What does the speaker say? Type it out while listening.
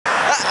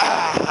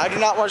I do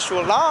not want to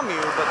alarm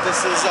you, but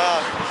this is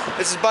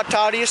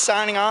Buttardius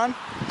signing on.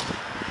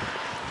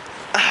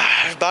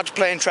 About to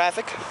play In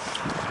Trafic.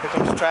 Here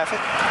comes the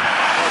traffic.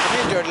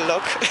 Give me a dirty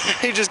look.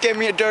 He just gave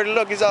me a dirty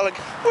look. He's all like,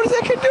 "What is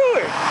that kid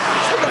doing?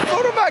 He's taking a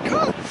photo of my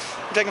car."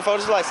 I'm taking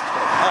photos of the license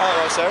plate.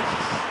 Hello, sir.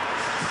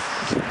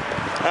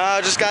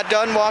 Just got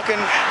done walking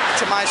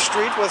to my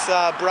street with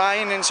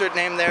Brian, insert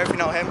name there if you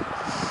know him,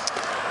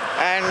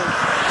 and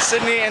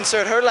Sydney,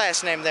 insert her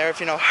last name there if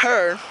you know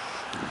her.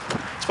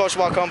 Supposed to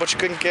walk home, but she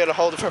couldn't get a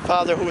hold of her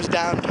father, who was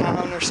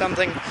downtown or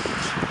something.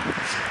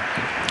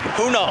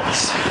 Who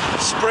knows?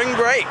 Spring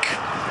break,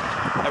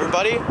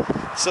 everybody.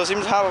 So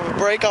seems to have a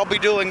break. I'll be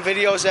doing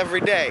videos every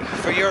day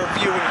for your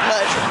viewing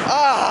pleasure.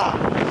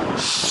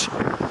 Shh.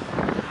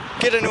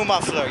 Get a new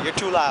muffler. You're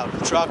too loud.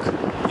 Truck.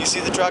 You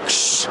see the truck?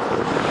 Shh.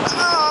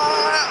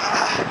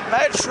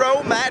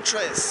 Metro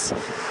mattress.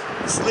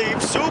 Sleep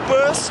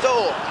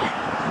superstore.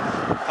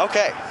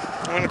 Okay.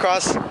 I'm gonna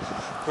cross the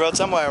road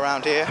somewhere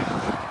around here.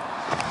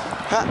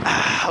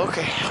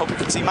 Okay. Hope you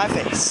can see my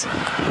face.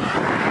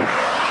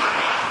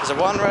 There's a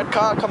 1 red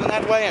car coming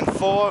that way and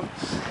 4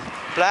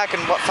 black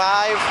and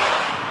 5,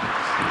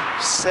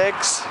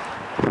 6, 3,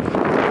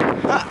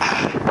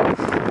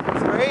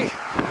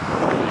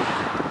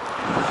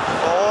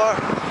 4,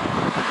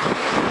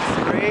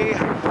 3, 2.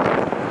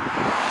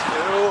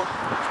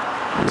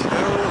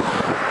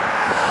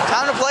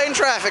 Time to play In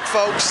Trafic,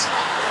 folks.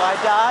 If I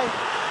die,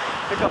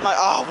 pick up my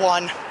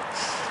 1.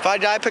 If I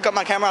die, pick up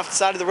my camera off the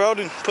side of the road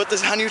and put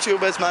this on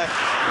YouTube as my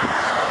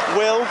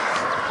will.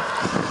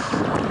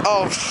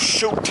 Oh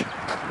shoot.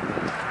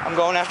 I'm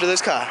going after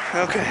this car.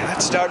 Okay,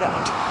 let's start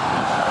out.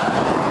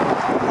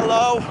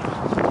 Hello.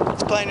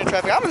 It's playing In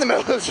Trafic. I'm in the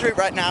middle of the street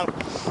right now.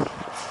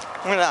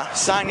 I'm gonna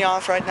sign you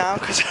off right now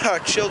because our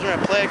children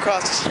are playing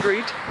across the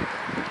street.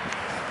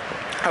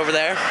 Over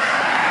there.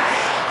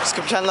 Just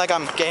gonna pretend like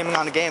I'm gaming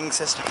on a gaming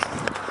system.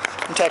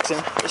 I'm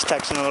texting. Just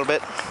texting a little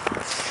bit.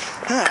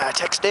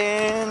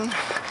 Texting.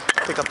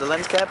 Pick up the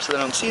lens cap so they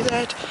don't see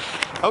that.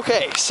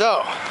 Okay,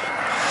 so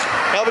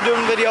I'll be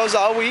doing videos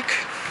all week.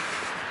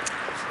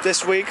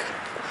 This week.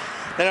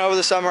 Then over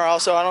the summer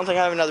also. I don't think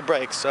I have another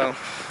break, so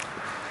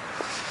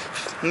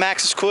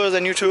Max is cooler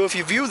than you two. If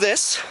you view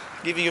this,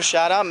 I'll give you a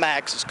shout out.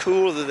 Max is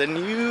cooler than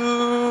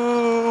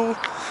you.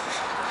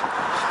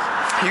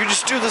 You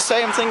just do the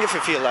same thing if you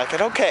feel like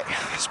it. Okay,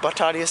 it's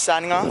Buttardius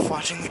signing off,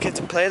 watching the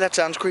kids play. That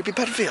sounds creepy,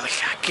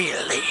 pedophilia.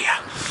 Gilly.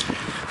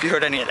 If you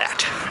heard any of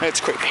that, it's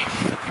creepy.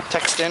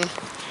 Text in.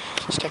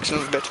 Just texting a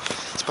little bit.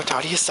 It's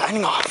Buttardius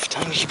signing off.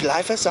 Telling you to keep your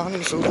live vests on and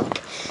your food up.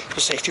 For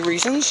safety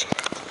reasons.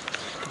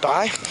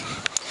 Goodbye.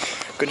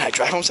 Good night.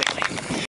 Drive home safely.